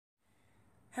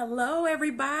Hello,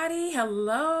 everybody.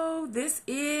 Hello. This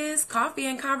is Coffee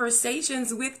and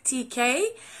Conversations with TK.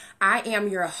 I am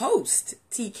your host,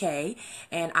 TK,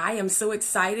 and I am so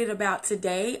excited about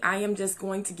today. I am just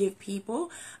going to give people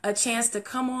a chance to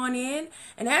come on in.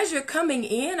 And as you're coming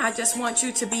in, I just want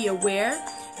you to be aware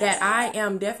that I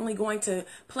am definitely going to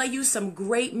play you some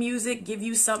great music, give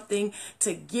you something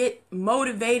to get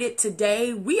motivated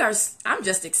today. I'm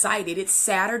just excited. It's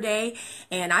Saturday,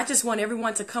 and I just want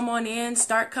everyone to come on in,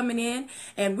 start coming in,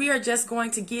 and we are just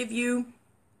going to give you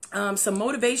some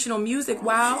motivational music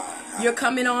while you're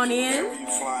coming on in.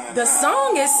 The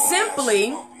song is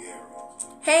simply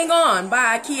Hang On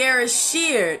by Kiara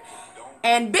Sheard.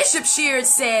 And Bishop Sheard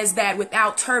says that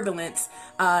without turbulence,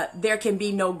 there can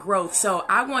be no growth. So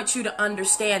I want you to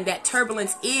understand that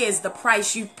turbulence is the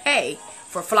price you pay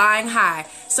for flying high.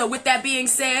 So with that being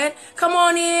said, come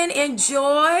on in,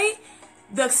 enjoy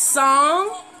the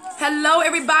song. Hello,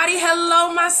 everybody.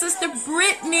 Hello, my sister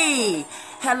Brittany.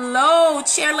 Hello,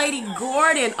 Chair Lady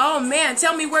Gordon. Oh, man,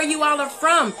 tell me where you all are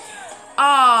from.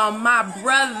 Oh, my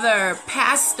brother,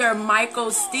 Pastor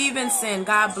Michael Stevenson.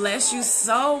 God bless you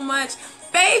so much.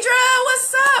 Phaedra,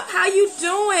 what's up? How you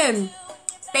doing?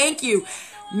 Thank you.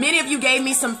 Many of you gave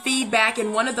me some feedback,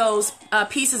 and one of those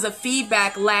pieces of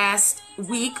feedback last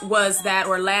week was that,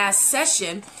 or last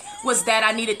session, was that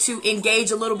I needed to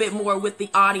engage a little bit more with the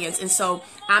audience. And so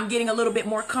I'm getting a little bit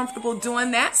more comfortable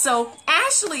doing that. So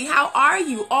Ashley, how are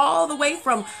you? All the way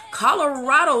from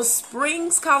Colorado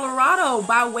Springs, Colorado,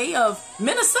 by way of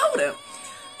Minnesota.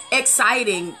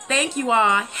 Exciting. Thank you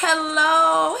all.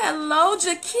 Hello. Hello,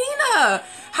 Jakina.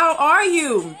 How are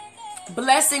you?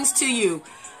 Blessings to you.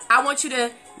 I want you to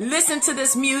listen to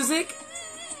this music.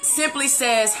 Simply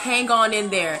says, hang on in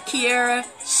there. Kiara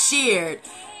Sheard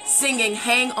singing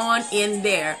Hang On In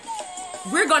There.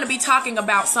 We're going to be talking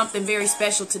about something very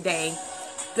special today.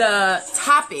 The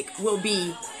topic will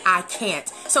be I can't.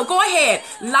 So go ahead,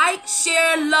 like,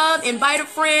 share, love, invite a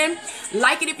friend.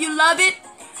 Like it if you love it.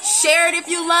 Share it if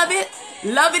you love it.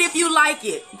 Love it if you like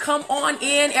it. Come on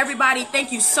in, everybody.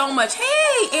 Thank you so much.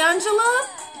 Hey, Angela.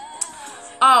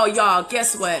 Oh, y'all,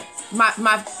 guess what?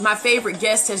 My favorite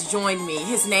guest has joined me.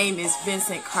 His name is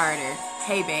Vincent Carter.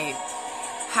 Hey, babe.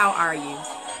 How are you?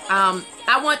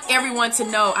 I want everyone to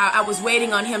know I was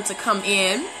waiting on him to come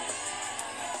in.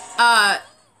 I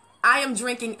am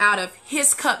drinking out of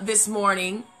his cup this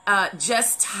morning.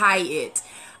 Just Tie It.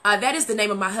 That is the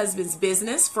name of my husband's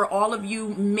business. For all of you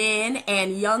men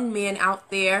and young men out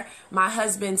there, my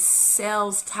husband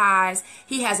sells ties.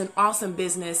 He has an awesome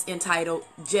business entitled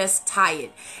Just Tie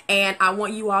It. And I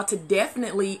want you all to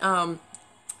definitely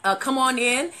come on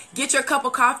in, get your cup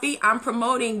of coffee. I'm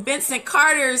promoting Vincent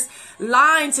Carter's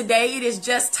line today. It is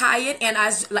Just Tie It. And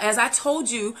as I told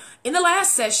you in the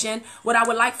last session, what I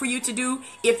would like for you to do,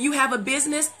 if you have a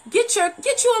business, get you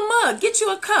a mug, get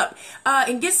you a cup,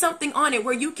 and get something on it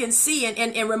where you can see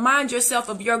and remind yourself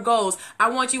of your goals.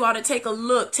 I want you all to take a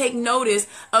look, take notice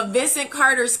of Vincent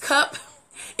Carter's cup.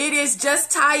 It is Just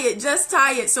Tie It, Just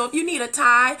Tie It. So if you need a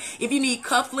tie, if you need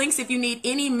cufflinks, if you need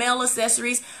any male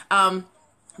accessories,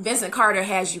 Vincent Carter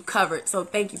has you covered. So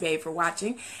thank you, babe, for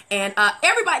watching. And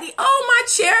everybody, oh, my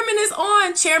chairman is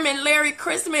on. Chairman Larry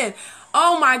Christman.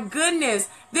 Oh, my goodness.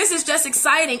 This is just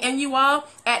exciting. And you all,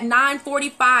 at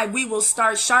 9:45, we will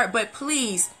start sharp. But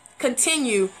please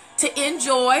continue to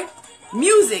enjoy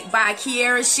music by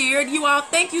Kiara Sheard. You all,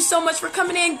 thank you so much for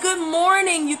coming in. Good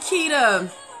morning, Yukita.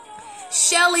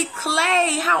 Shelly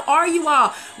Clay, how are you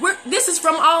all? This is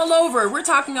from all over. We're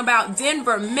talking about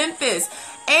Denver, Memphis.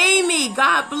 Amy,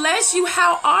 God bless you.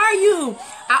 How are you?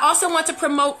 I also want to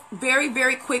promote very,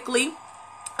 very quickly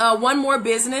one more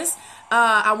business.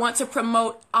 I want to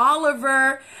promote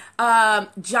Oliver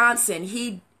Johnson.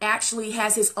 He actually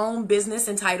has his own business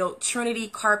entitled Trinity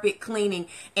Carpet Cleaning,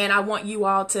 and I want you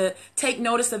all to take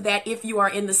notice of that. If you are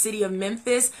in the city of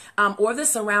Memphis or the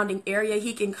surrounding area,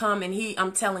 he can come, and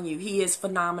I'm telling you, he is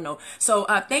phenomenal. So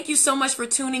thank you so much for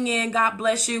tuning in. God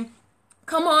bless you.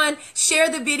 Come on, share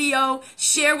the video,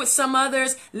 share with some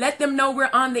others, let them know we're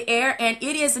on the air. And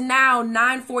it is now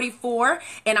 9:44,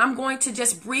 and I'm going to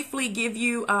just briefly give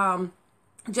you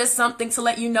just something to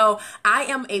let you know. I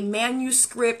am a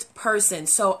manuscript person,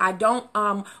 so I don't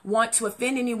want to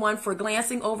offend anyone for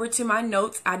glancing over to my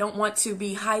notes. I don't want to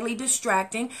be highly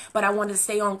distracting, but I want to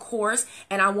stay on course,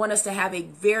 and I want us to have a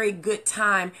very good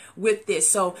time with this.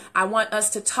 So I want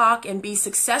us to talk and be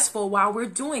successful while we're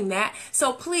doing that.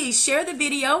 So please share the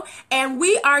video, and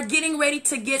we are getting ready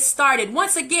to get started.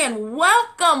 Once again,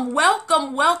 welcome,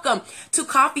 welcome, welcome to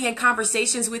Coffee and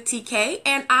Conversations with TK,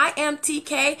 and I am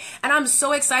TK, and I'm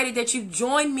so excited that you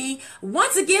joined me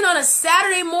once again on a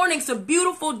Saturday morning. It's a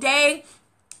beautiful day.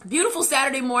 Beautiful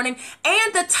Saturday morning.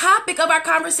 And the topic of our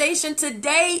conversation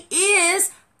today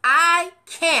is I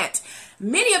can't.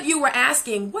 Many of you were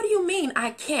asking, what do you mean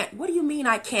I can't? What do you mean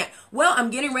I can't? Well,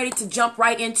 I'm getting ready to jump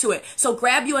right into it. So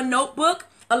grab you a notebook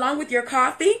along with your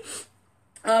coffee.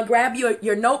 Grab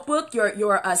your notebook,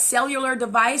 your cellular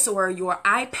device, or your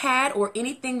iPad, or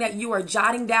anything that you are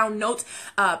jotting down notes.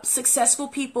 Successful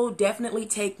people definitely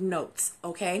take notes,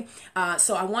 okay?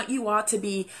 So I want you all to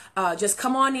be, just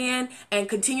come on in and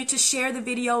continue to share the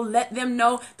video. Let them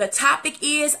know the topic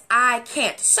is I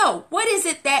can't. So what is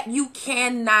it that you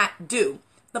cannot do?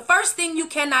 The first thing you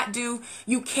cannot do,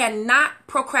 you cannot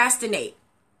procrastinate.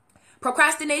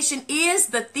 Procrastination is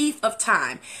the thief of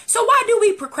time. So why do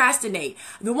we procrastinate?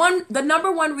 The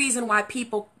number one reason why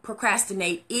people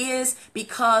procrastinate is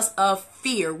because of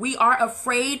fear. We are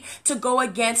afraid to go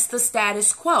against the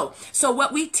status quo. So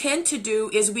what we tend to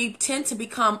do is we tend to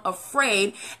become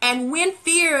afraid. And when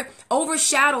fear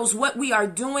overshadows what we are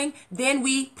doing, then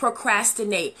we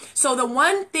procrastinate. So the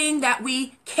one thing that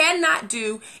we cannot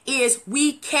do is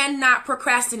we cannot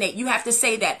procrastinate. You have to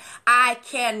say that. I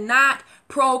cannot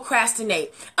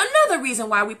procrastinate. Another reason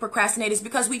why we procrastinate is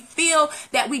because we feel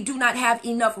that we do not have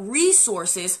enough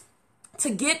resources to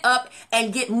get up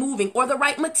and get moving, or the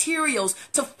right materials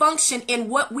to function in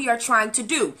what we are trying to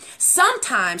do.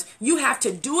 Sometimes you have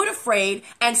to do it afraid,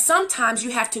 and sometimes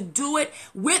you have to do it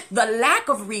with the lack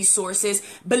of resources,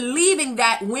 believing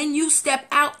that when you step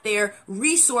out there,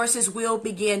 resources will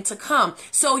begin to come.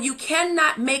 So you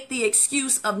cannot make the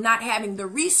excuse of not having the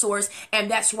resource,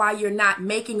 and that's why you're not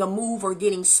making a move or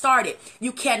getting started.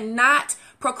 You cannot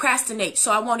procrastinate.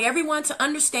 So I want everyone to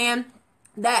understand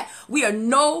that we are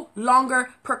no longer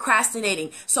procrastinating.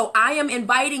 So I am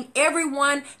inviting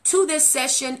everyone to this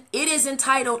session. It is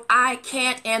entitled I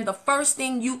Can't, and the first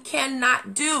thing you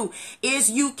cannot do is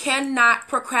you cannot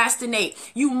procrastinate.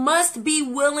 You must be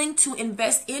willing to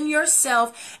invest in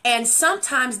yourself, and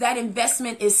sometimes that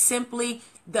investment is simply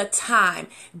the time.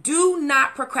 Do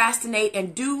not procrastinate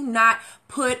and do not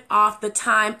put off the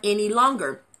time any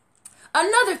longer.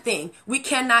 Another thing we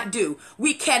cannot do,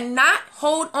 we cannot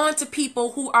hold on to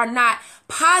people who are not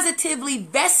positively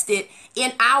vested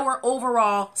in our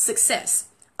overall success.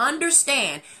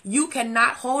 Understand, you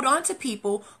cannot hold on to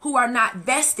people who are not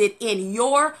vested in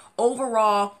your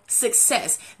overall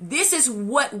success. This is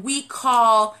what we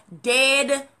call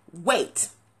dead weight.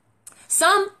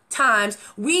 Sometimes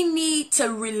we need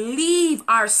to relieve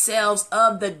ourselves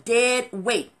of the dead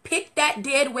weight. Pick that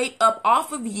dead weight up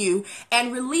off of you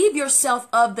and relieve yourself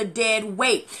of the dead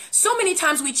weight. So many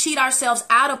times we cheat ourselves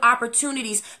out of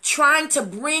opportunities trying to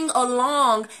bring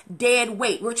along dead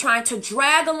weight. We're trying to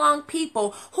drag along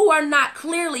people who are not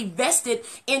clearly vested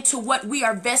into what we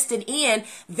are vested in.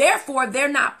 Therefore, they're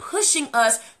not pushing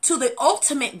us to the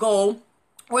ultimate goal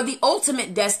or the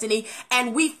ultimate destiny,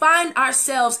 and we find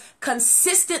ourselves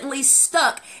consistently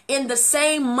stuck in the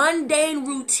same mundane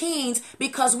routines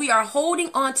because we are holding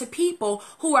on to people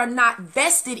who are not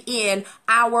vested in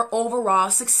our overall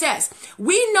success.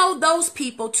 We know those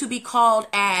people to be called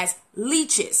as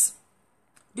leeches.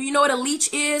 Do you know what a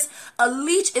leech is? A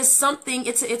leech is something,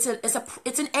 it's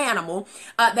an animal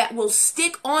that will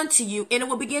stick onto you, and it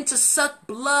will begin to suck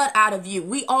blood out of you.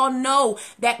 We all know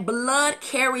that blood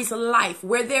carries life.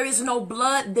 Where there is no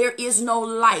blood, there is no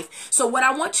life. So what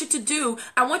I want you to do,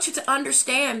 I want you to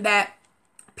understand that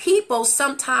people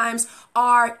sometimes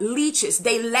are leeches.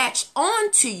 They latch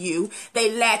onto you.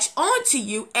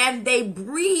 And they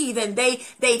breathe, and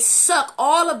they suck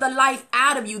all of the life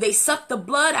out of you. They suck the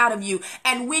blood out of you.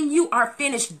 And when you are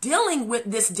finished dealing with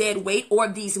this dead weight or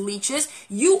these leeches,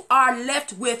 you are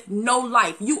left with no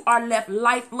life. You are left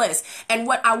lifeless. And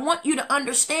what I want you to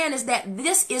understand is that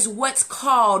this is what's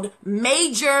called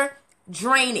major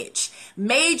drainage,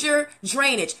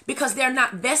 because they're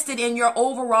not vested in your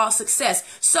overall success.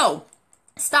 So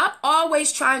stop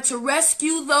always trying to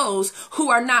rescue those who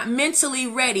are not mentally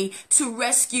ready to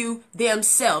rescue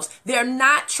themselves. They're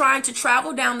not trying to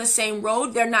travel down the same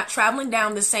road. They're not traveling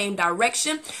down the same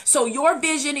direction. So your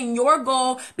vision and your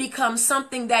goal becomes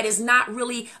something that is not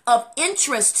really of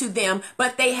interest to them,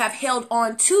 but they have held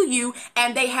on to you,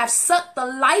 and they have sucked the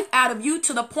life out of you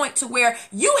to the point to where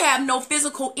you have no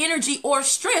physical energy or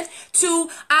strength to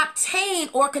obtain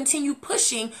or continue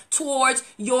pushing towards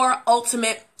your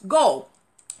ultimate goal.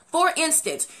 For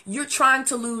instance, you're trying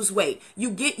to lose weight. You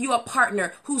get you a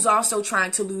partner who's also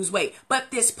trying to lose weight.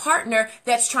 But this partner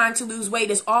that's trying to lose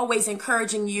weight is always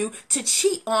encouraging you to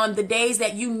cheat on the days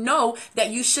that you know that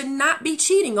you should not be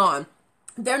cheating on.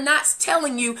 They're not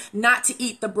telling you not to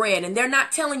eat the bread, and they're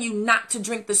not telling you not to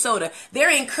drink the soda.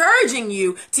 They're encouraging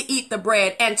you to eat the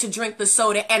bread and to drink the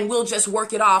soda, and we'll just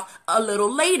work it off a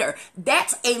little later.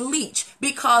 That's a leech,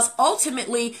 because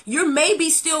ultimately you may be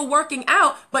still working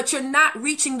out, but you're not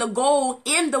reaching the goal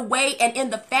in the way and in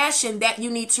the fashion that you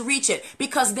need to reach it,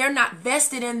 because they're not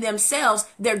vested in themselves.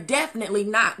 They're definitely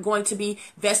not going to be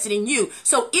vested in you.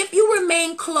 So if you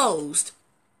remain closed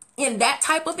in that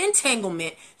type of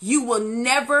entanglement, you will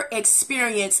never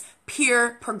experience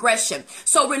pure progression.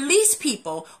 So release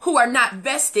people who are not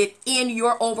vested in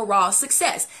your overall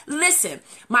success. Listen,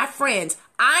 my friends,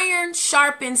 iron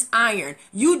sharpens iron.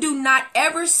 You do not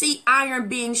ever see iron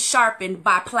being sharpened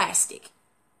by plastic,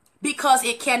 because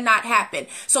it cannot happen.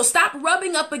 So stop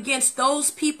rubbing up against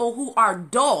those people who are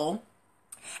dull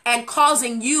and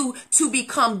causing you to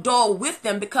become dull with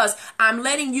them, because I'm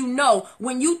letting you know,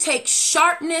 when you take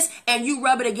sharpness and you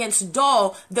rub it against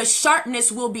dull, the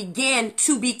sharpness will begin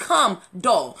to become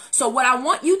dull. So what I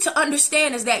want you to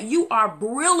understand is that you are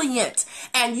brilliant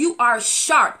and you are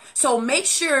sharp. So make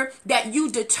sure that you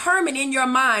determine in your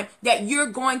mind that you're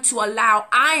going to allow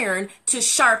iron to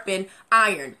sharpen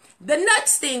iron. The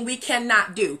next thing we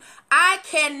cannot do, I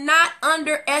cannot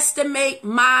underestimate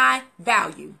my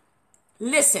value.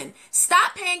 Listen,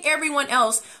 stop paying everyone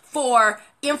else for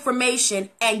information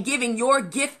and giving your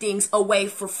giftings away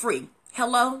for free.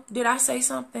 Hello? Did I say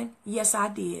something? Yes, I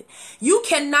did. You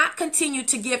cannot continue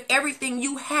to give everything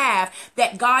you have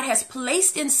that God has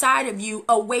placed inside of you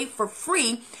away for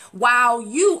free while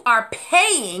you are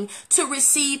paying to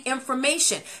receive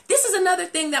information. This is another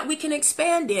thing that we can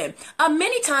expand in.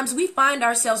 Many times we find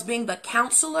ourselves being the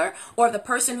counselor or the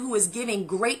person who is giving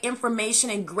great information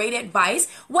and great advice.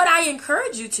 What I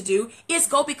encourage you to do is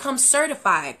go become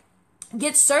certified.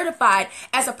 Get certified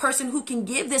as a person who can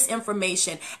give this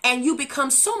information, and you become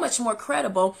so much more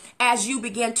credible as you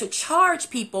begin to charge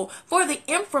people for the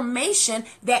information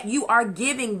that you are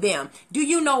giving them. Do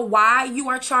you know why you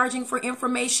are charging for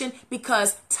information?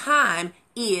 Because time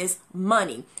is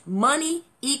money. Money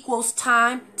equals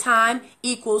time. Time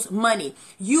equals money.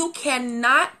 You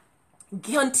cannot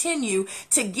continue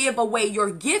to give away your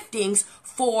giftings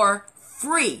for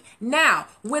free. Now,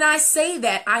 when I say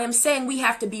that, I am saying we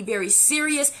have to be very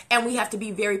serious and we have to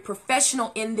be very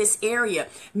professional in this area.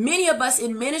 Many of us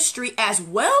in ministry as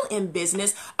well in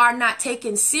business are not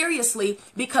taken seriously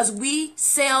because we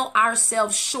sell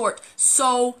ourselves short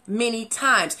so many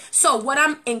times. So what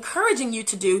I'm encouraging you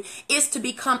to do is to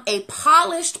become a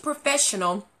polished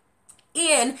professional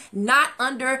in not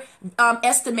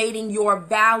underestimating your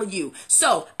value.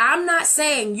 So I'm not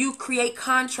saying you create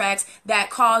contracts that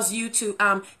cause you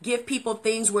to give people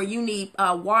things where you need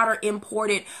water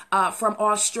imported from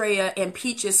Australia and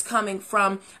peaches coming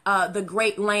from the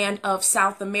great land of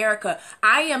South America.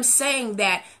 I am saying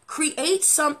that create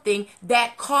something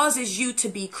that causes you to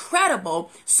be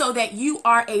credible so that you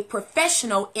are a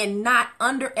professional in not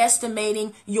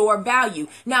underestimating your value.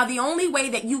 Now, the only way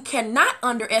that you cannot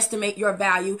underestimate your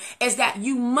value is that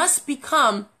you must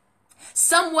become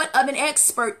somewhat of an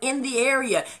expert in the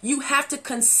area. You have to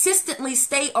consistently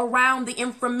stay around the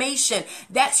information.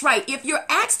 That's right. If you're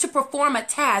asked to perform a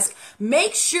task,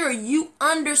 make sure you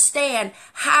understand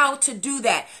how to do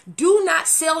that. Do not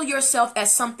sell yourself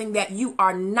as something that you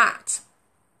are not.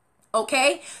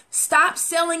 Okay? Stop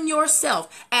selling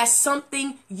yourself as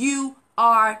something you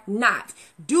are not.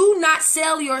 Do not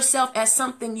sell yourself as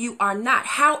something you are not.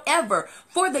 However,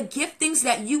 for the giftings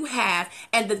that you have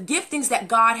and the giftings that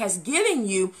God has given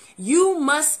you, you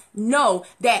must know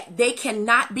that they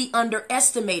cannot be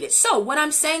underestimated. So what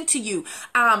I'm saying to you,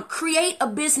 create a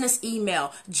business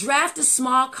email, draft a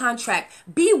small contract,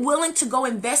 be willing to go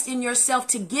invest in yourself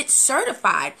to get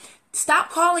certified. Stop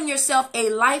calling yourself a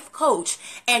life coach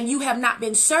and you have not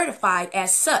been certified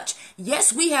as such.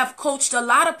 Yes, we have coached a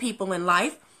lot of people in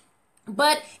life,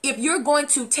 but if you're going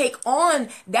to take on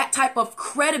that type of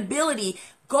credibility,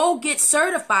 go get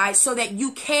certified so that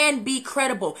you can be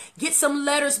credible. Get some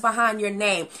letters behind your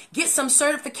name. Get some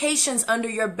certifications under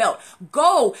your belt.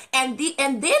 Go and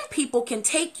then people can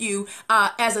take you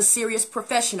as a serious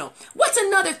professional. What's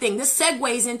another thing? This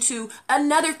segues into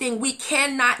another thing we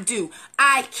cannot do.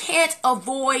 I can't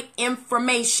avoid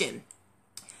information.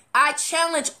 I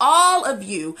challenge all of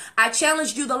you. I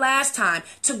challenged you the last time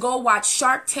to go watch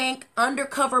Shark Tank,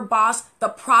 Undercover Boss, The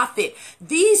Profit.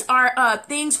 These are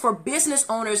things for business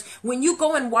owners. When you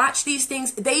go and watch these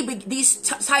things, these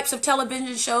types of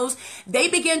television shows, they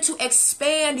begin to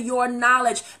expand your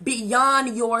knowledge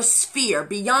beyond your sphere,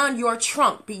 beyond your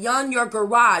trunk, beyond your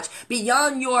garage,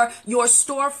 beyond your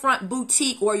storefront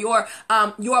boutique or your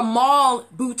mall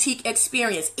boutique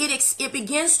experience. It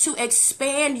begins to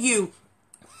expand you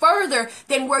further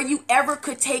than where you ever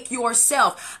could take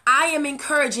yourself. I am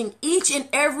encouraging each and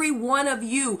every one of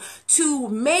you to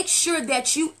make sure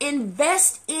that you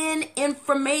invest in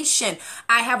information.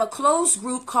 I have a closed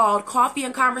group called Coffee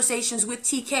and Conversations with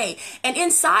TK. And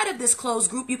inside of this closed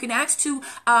group, you can ask to,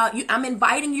 I'm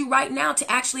inviting you right now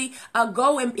to actually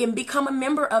go and become a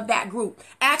member of that group.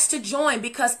 Ask to join,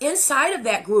 because inside of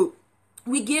that group,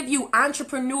 we give you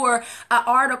entrepreneur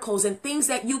articles and things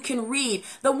that you can read.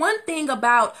 The one thing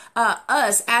about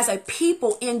us as a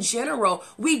people in general,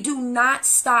 we do not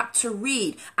stop to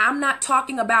read. I'm not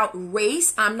talking about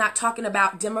race. I'm not talking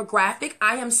about demographic.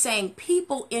 I am saying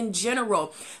people in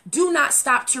general do not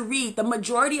stop to read. The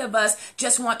majority of us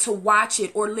just want to watch it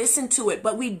or listen to it,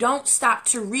 but we don't stop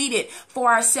to read it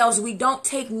for ourselves. We don't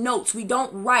take notes. We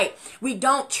don't write. We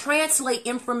don't translate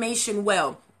information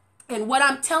well. And what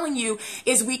I'm telling you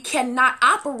is we cannot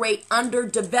operate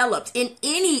underdeveloped in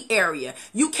any area.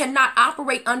 You cannot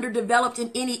operate underdeveloped in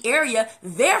any area.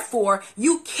 Therefore,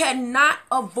 you cannot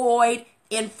avoid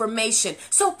information.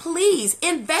 So please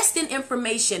invest in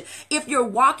information. If you're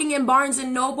walking in Barnes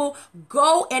and Noble,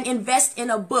 go and invest in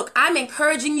a book. I'm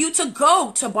encouraging you to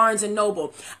go to Barnes and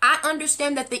Noble. I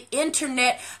understand that the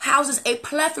internet houses a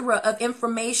plethora of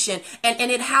information, and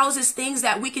it houses things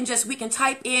that we can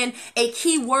type in a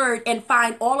keyword and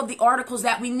find all of the articles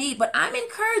that we need. But I'm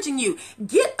encouraging you,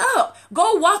 get up,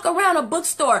 go walk around a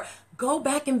bookstore. Go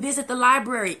back and visit the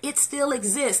library. It still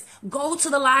exists. Go to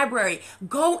the library.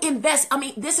 Go invest. I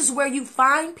mean, this is where you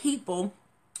find people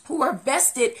who are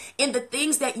vested in the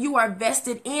things that you are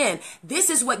vested in. This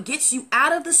is what gets you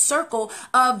out of the circle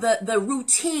of the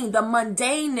routine, the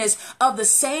mundaneness of the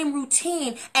same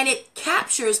routine, and it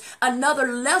captures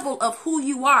another level of who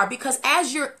you are. Because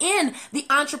as you're in the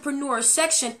entrepreneur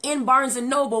section in Barnes and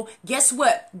Noble, guess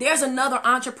what? There's another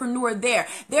entrepreneur there.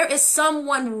 There is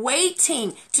someone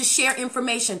waiting to share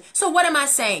information. So what am I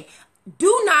saying?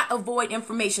 Do not avoid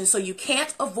information, so you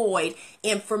can't avoid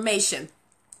information.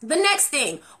 The next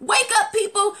thing, wake up,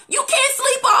 people. You can't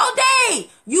sleep all day.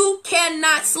 You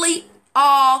cannot sleep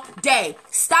all day.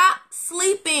 Stop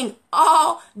sleeping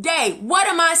all day. What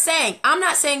am I saying? I'm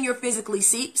not saying you're physically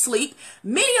sleep.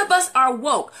 Many of us are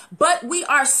woke, but we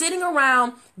are sitting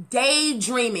around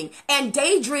daydreaming, and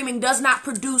daydreaming does not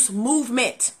produce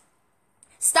movement.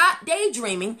 Stop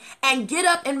daydreaming and get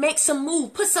up and make some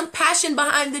move. Put some passion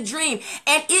behind the dream,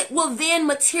 and it will then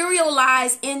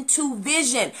materialize into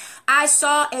vision. I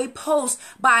saw a post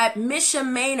by Misha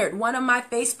Maynard, one of my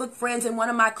Facebook friends and one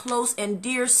of my close and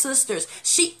dear sisters.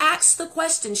 She asked the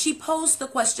question. She posed the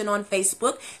question on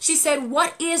Facebook. She said,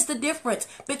 what is the difference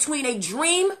between a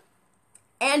dream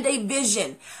and a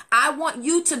vision? I want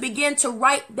you to begin to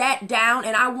write that down,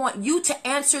 and I want you to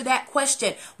answer that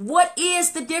question. What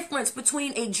is the difference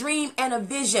between a dream and a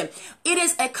vision? It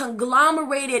is a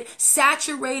conglomerated,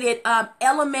 saturated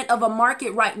element of a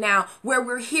market right now where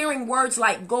we're hearing words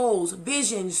like goals,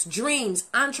 visions, dreams,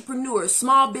 entrepreneurs,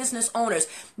 small business owners.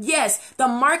 Yes, the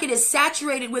market is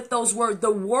saturated with those words. The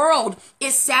world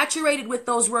is saturated with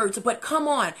those words. But come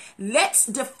on, let's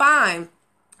define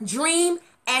dream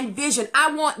and vision.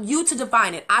 I want you to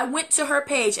define it. I went to her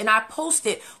page and I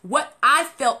posted what I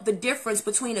felt the difference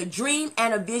between a dream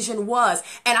and a vision was.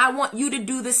 And I want you to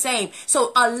do the same.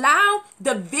 So allow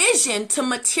the vision to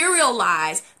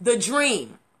materialize the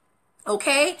dream.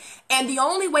 Okay? And the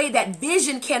only way that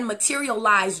vision can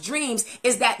materialize dreams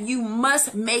is that you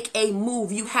must make a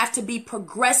move. You have to be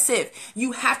progressive.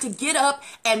 You have to get up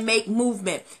and make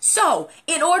movement. So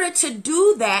in order to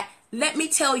do that, let me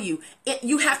tell you,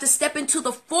 you have to step into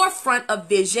the forefront of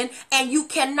vision, and you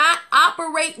cannot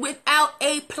operate without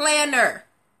a planner.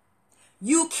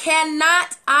 You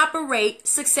cannot operate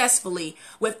successfully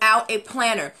without a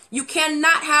planner. You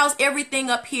cannot house everything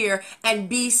up here and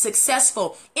be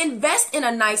successful. Invest in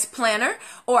a nice planner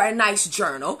or a nice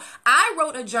journal. I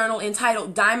wrote a journal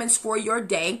entitled Diamonds for Your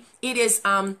Day. It is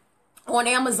on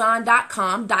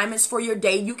Amazon.com, Diamonds for Your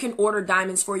Day. You can order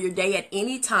Diamonds for Your Day at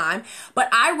any time. But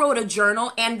I wrote a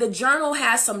journal, and the journal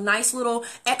has some nice little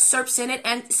excerpts in it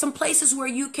and some places where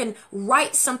you can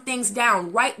write some things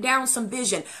down, write down some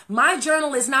vision. My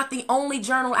journal is not the only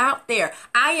journal out there.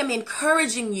 I am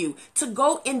encouraging you to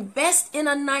go invest in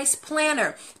a nice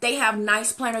planner. They have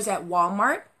nice planners at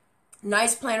Walmart,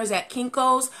 nice planners at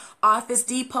Kinko's, Office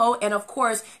Depot, and of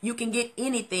course, you can get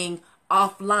anything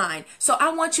offline. So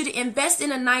I want you to invest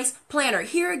in a nice planner.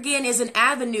 Here again is an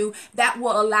avenue that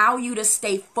will allow you to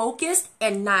stay focused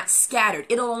and not scattered.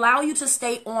 It'll allow you to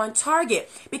stay on target,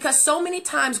 because so many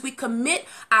times we commit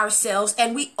ourselves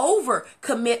and we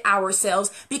overcommit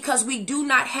ourselves because we do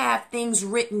not have things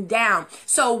written down.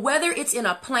 So whether it's in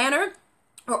a planner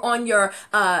or on your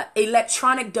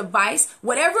electronic device,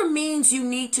 whatever means you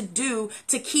need to do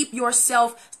to keep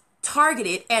yourself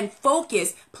targeted and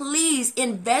focused, please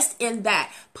invest in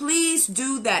that. Please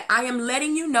do that. I am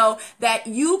letting you know that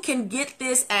you can get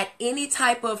this at any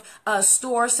type of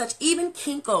store, such even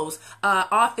Kinko's the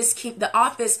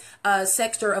office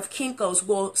sector of Kinko's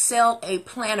will sell a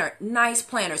planner, nice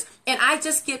planners. And I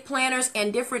just get planners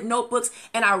and different notebooks,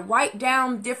 and I write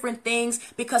down different things,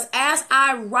 because as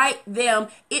I write them,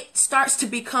 it starts to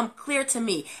become clear to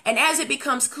me. And as it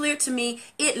becomes clear to me,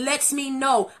 it lets me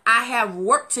know I have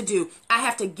work to do. I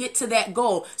have to get to that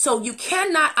goal. So you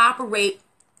cannot operate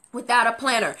without a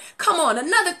planner. Come on,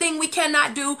 another thing we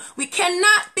cannot do, we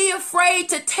cannot be afraid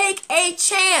to take a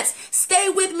chance. Stay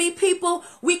with me, people.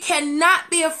 We cannot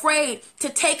be afraid to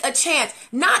take a chance,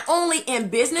 not only in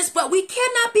business, but we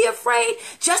cannot be afraid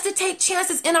just to take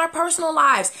chances in our personal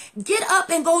lives. Get up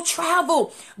and go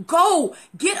travel. Go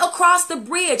get across the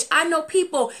bridge. I know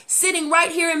people sitting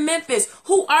right here in Memphis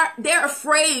they're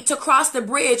afraid to cross the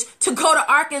bridge to go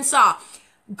to Arkansas.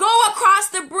 Go across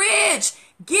the bridge.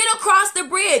 Get across the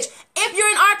bridge. If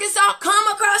you're in Arkansas, come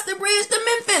across the bridge to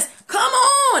Memphis. Come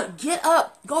on. Get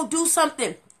up. Go do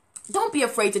something. Don't be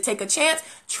afraid to take a chance.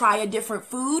 Try a different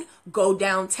food. Go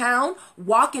downtown.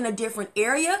 Walk in a different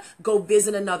area. Go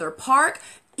visit another park.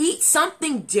 Eat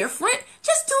something different.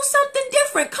 Just do something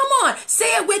different. Come on.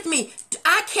 Say it with me.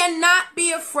 I cannot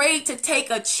be afraid to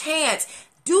take a chance.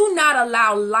 Do not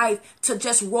allow life to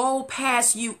just roll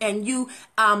past you and you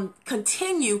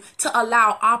continue to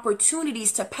allow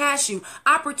opportunities to pass you.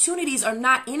 Opportunities are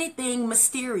not anything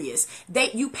mysterious.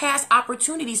 You pass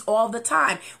opportunities all the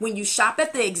time. When you shop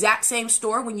at the exact same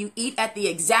store, when you eat at the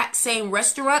exact same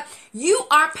restaurant, you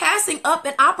are passing up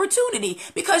an opportunity,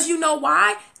 because you know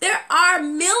why? There are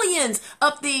millions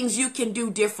of things you can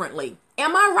do differently.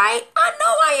 Am I right? I know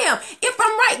I am. If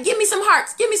I'm right, give me some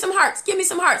hearts. Give me some hearts. Give me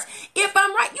some hearts. If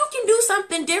I'm right, you can do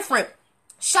something different.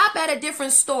 Shop at a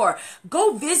different store.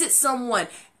 Go visit someone.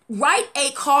 Write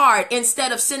a card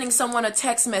instead of sending someone a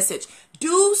text message.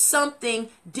 Do something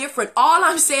different. All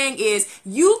I'm saying is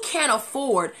you can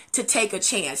afford to take a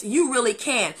chance. You really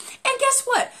can. And guess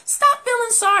what? Stop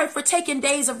feeling sorry for taking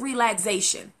days of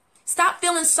relaxation. Stop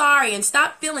feeling sorry and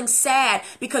stop feeling sad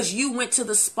because you went to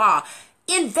the spa.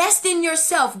 Invest in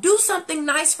yourself. Do something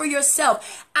nice for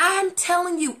yourself. I'm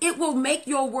telling you, it will make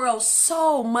your world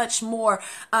so much more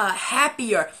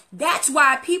happier. That's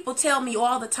why people tell me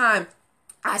all the time,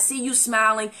 I see you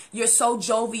smiling, you're so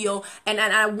jovial, and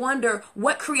I wonder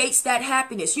what creates that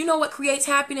happiness. You know what creates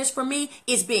happiness for me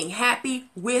is being happy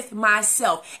with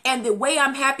myself. And the way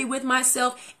I'm happy with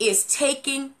myself is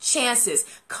taking chances.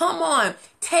 Come on,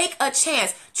 take a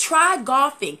chance. Try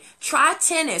golfing, try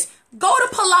tennis, go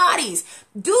to Pilates,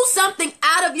 do something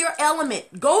out of your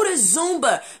element, go to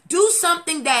Zumba, do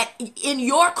something that in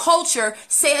your culture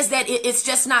says that it's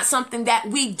just not something that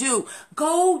we do.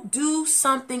 Go do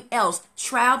something else.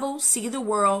 Travel, see the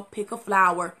world, pick a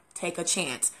flower, take a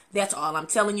chance. That's all I'm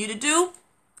telling you to do.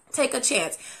 Take a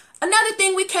chance. Another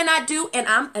thing we cannot do, and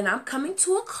I'm coming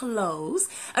to a close.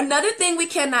 Another thing we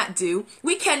cannot do,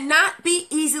 we cannot be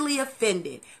easily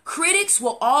offended. Critics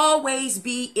will always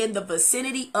be in the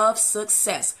vicinity of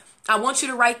success. I want you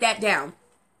to write that down.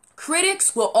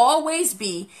 Critics will always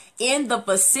be in the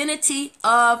vicinity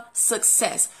of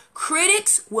success.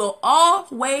 Critics will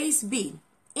always be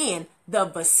in the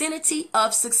vicinity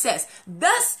of success.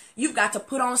 Thus, you've got to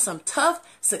put on some tough,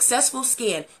 successful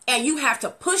skin, and you have to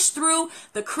push through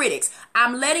the critics.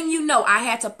 I'm letting you know I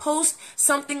had to post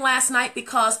something last night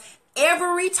because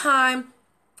every time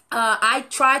I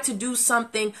try to do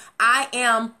something, I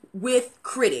am with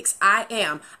critics.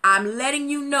 I'm letting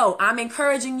you know. I'm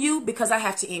encouraging you because I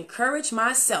have to encourage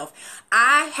myself.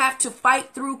 I have to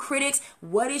fight through critics.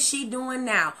 What is she doing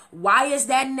now? Why is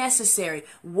that necessary?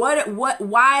 Why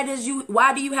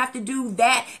do you have to do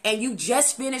that and you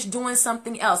just finished doing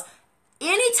something else?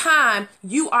 anytime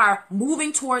you are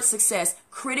moving towards success,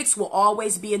 critics will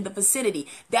always be in the vicinity.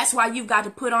 That's why you've got to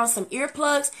put on some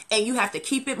earplugs and you have to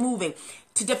keep it moving.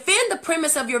 To defend the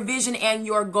premise of your vision and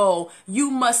your goal, you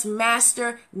must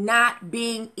master not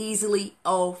being easily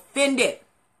offended.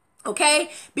 Okay?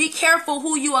 Be careful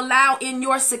who you allow in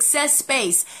your success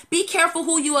space. Be careful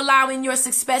who you allow in your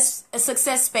success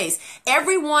space.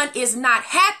 Everyone is not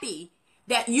happy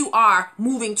that you are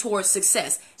moving towards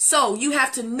success. So you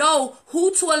have to know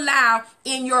who to allow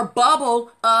in your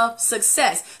bubble of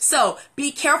success. So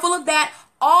be careful of that.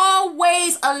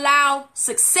 Always allow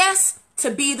success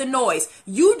to be the noise.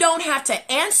 You don't have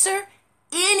to answer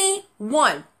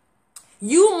anyone.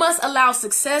 You must allow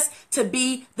success to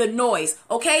be the noise.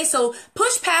 Okay, so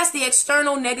push past the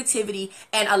external negativity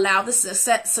and allow the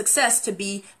success to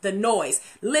be the noise.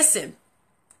 Listen,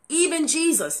 even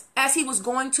Jesus, as he was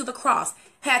going to the cross,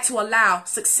 had to allow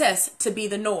success to be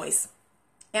the noise.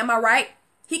 Am I right?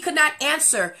 He could not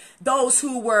answer those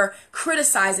who were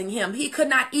criticizing him. He could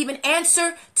not even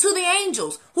answer to the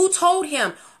angels who told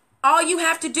him, all you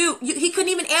have to do, he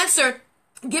couldn't even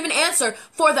give an answer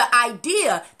for the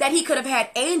idea that he could have had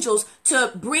angels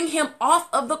to bring him off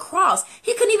of the cross.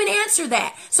 He couldn't even answer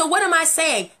that. So what am I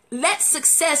saying? Let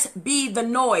success be the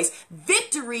noise.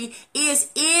 Victory is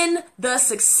in the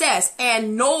success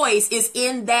and noise is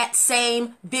in that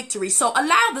same victory. So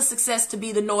allow the success to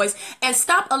be the noise and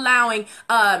stop allowing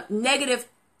negative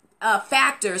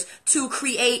factors to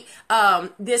create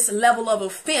this level of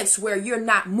offense where you're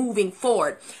not moving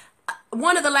forward.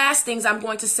 One of the last things I'm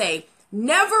going to say,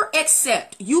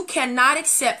 you cannot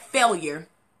accept failure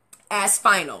as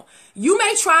final. You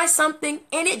may try something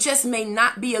and it just may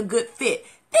not be a good fit.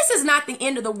 This is not the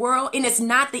end of the world and it's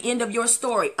not the end of your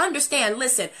story. Understand,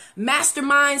 listen,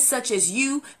 masterminds such as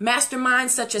you, masterminds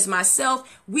such as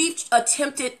myself, we've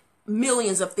attempted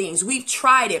millions of things. We've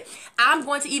tried it. I'm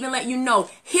going to even let you know,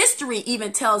 history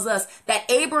even tells us that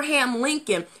Abraham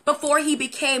Lincoln, before he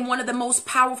became one of the most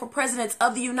powerful presidents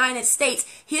of the United States,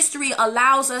 history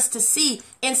allows us to see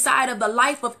inside of the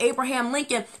life of Abraham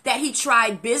Lincoln that he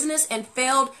tried business and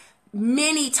failed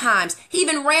many times. He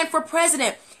even ran for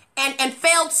president and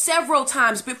failed several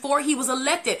times before he was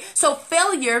elected. So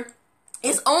failure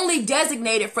is only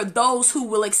designated for those who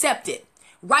will accept it.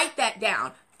 Write that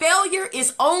down. Failure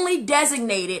is only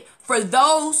designated for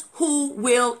those who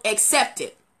will accept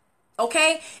it.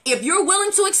 Okay? If you're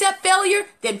willing to accept failure,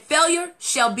 then failure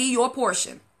shall be your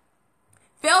portion.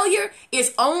 Failure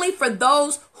is only for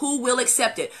those who will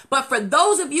accept it. But for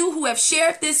those of you who have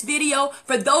shared this video,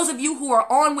 for those of you who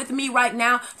are on with me right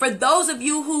now, for those of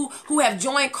you who have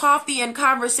joined Coffee and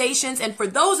Conversations, and for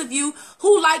those of you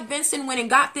who, like Vincent, went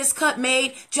and got this cup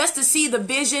made just to see the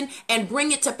vision and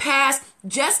bring it to pass,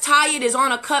 just tie it is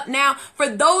on a cup now. For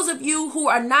those of you who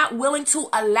are not willing to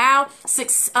allow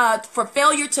for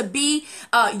failure to be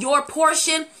your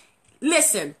portion,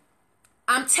 listen.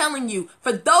 I'm telling you,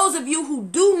 for those of you who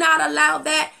do not allow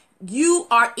that, you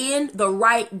are in the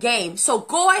right game. So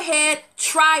go ahead,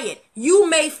 try it. You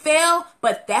may fail,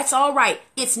 but that's all right.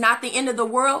 It's not the end of the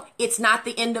world. It's not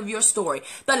the end of your story.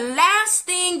 The last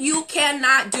thing you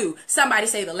cannot do, somebody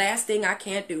say the last thing I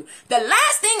can't do. The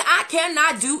last thing I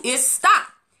cannot do is stop.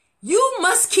 You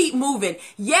must keep moving.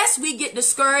 Yes, we get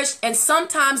discouraged, and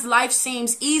sometimes life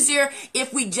seems easier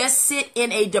if we just sit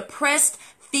in a depressed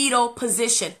fetal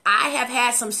position. I have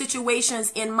had some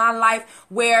situations in my life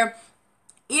where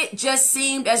it just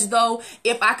seemed as though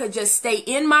if I could just stay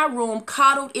in my room,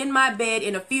 coddled in my bed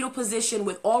in a fetal position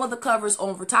with all of the covers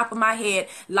over top of my head,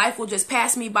 life will just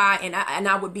pass me by and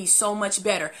I would be so much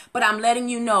better. But I'm letting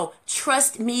you know,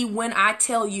 trust me when I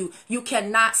tell you, you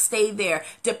cannot stay there.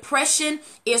 Depression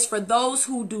is for those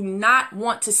who do not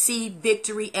want to see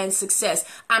victory and success.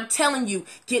 I'm telling you,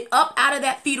 get up out of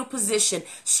that fetal position,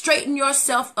 straighten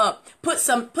yourself up, put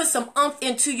some oomph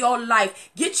into your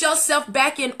life, get yourself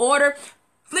back in order.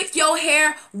 Flick your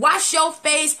hair, wash your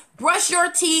face, brush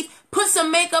your teeth, put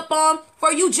some makeup on.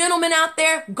 For you gentlemen out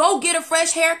there, go get a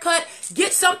fresh haircut.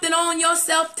 Get something on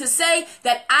yourself to say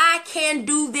that I can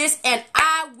do this and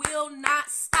I will not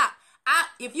stop.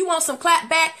 If you want some clap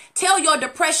back, tell your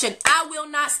depression, I will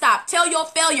not stop. Tell your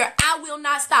failure, I will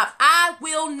not stop. I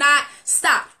will not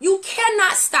stop. You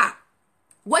cannot stop.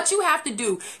 What you have to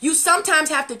do, you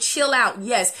sometimes have to chill out.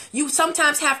 Yes. You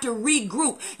sometimes have to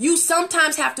regroup. You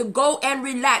sometimes have to go and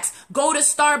relax. Go to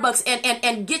Starbucks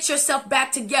and get yourself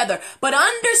back together. But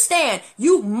understand,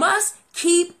 you must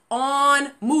keep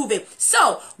on moving.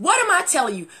 So what am I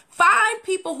telling you? Find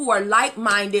people who are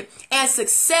like-minded and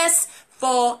success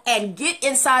full, and get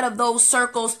inside of those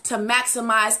circles to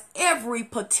maximize every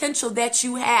potential that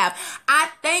you have. I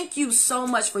thank you so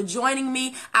much for joining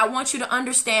me. I want you to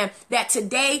understand that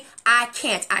today I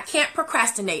can't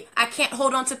procrastinate. I can't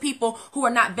hold on to people who are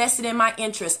not vested in my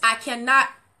interests. I cannot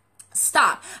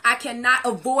stop. I cannot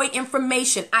avoid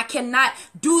information. I cannot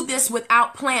do this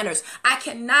without planners. I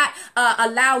cannot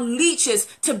allow leeches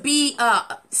to be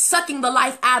sucking the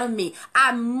life out of me.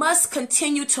 I must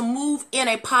continue to move in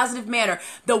a positive manner.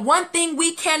 The one thing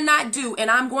we cannot do, and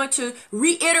I'm going to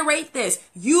reiterate this,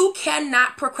 you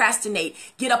cannot procrastinate.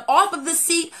 Get up off of the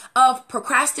seat of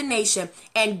procrastination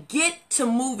and get to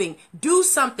moving. Do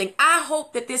something. I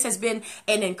hope that this has been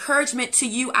an encouragement to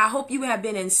you. I hope you have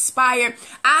been inspired.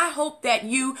 I hope that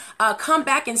you come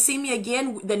back and see me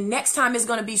again. The next time is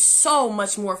going to be so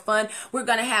much more fun. We're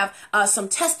going to have some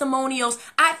testimonials.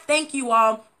 I thank you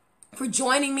all for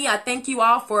joining me. I thank you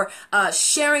all for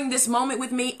sharing this moment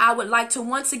with me. I would like to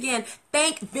once again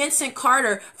thank Vincent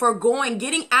Carter for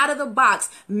getting out of the box,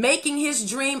 making his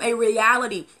dream a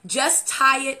reality. Just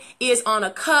Tie It is on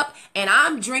a cup, and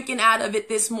I'm drinking out of it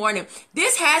this morning.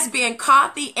 This has been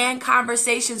Coffee and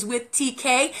Conversations with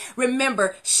TK.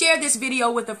 Remember, share this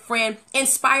video with a friend,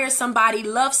 inspire somebody,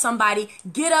 love somebody,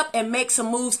 get up and make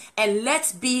some moves, and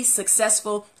let's be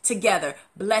successful together.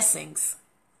 Blessings.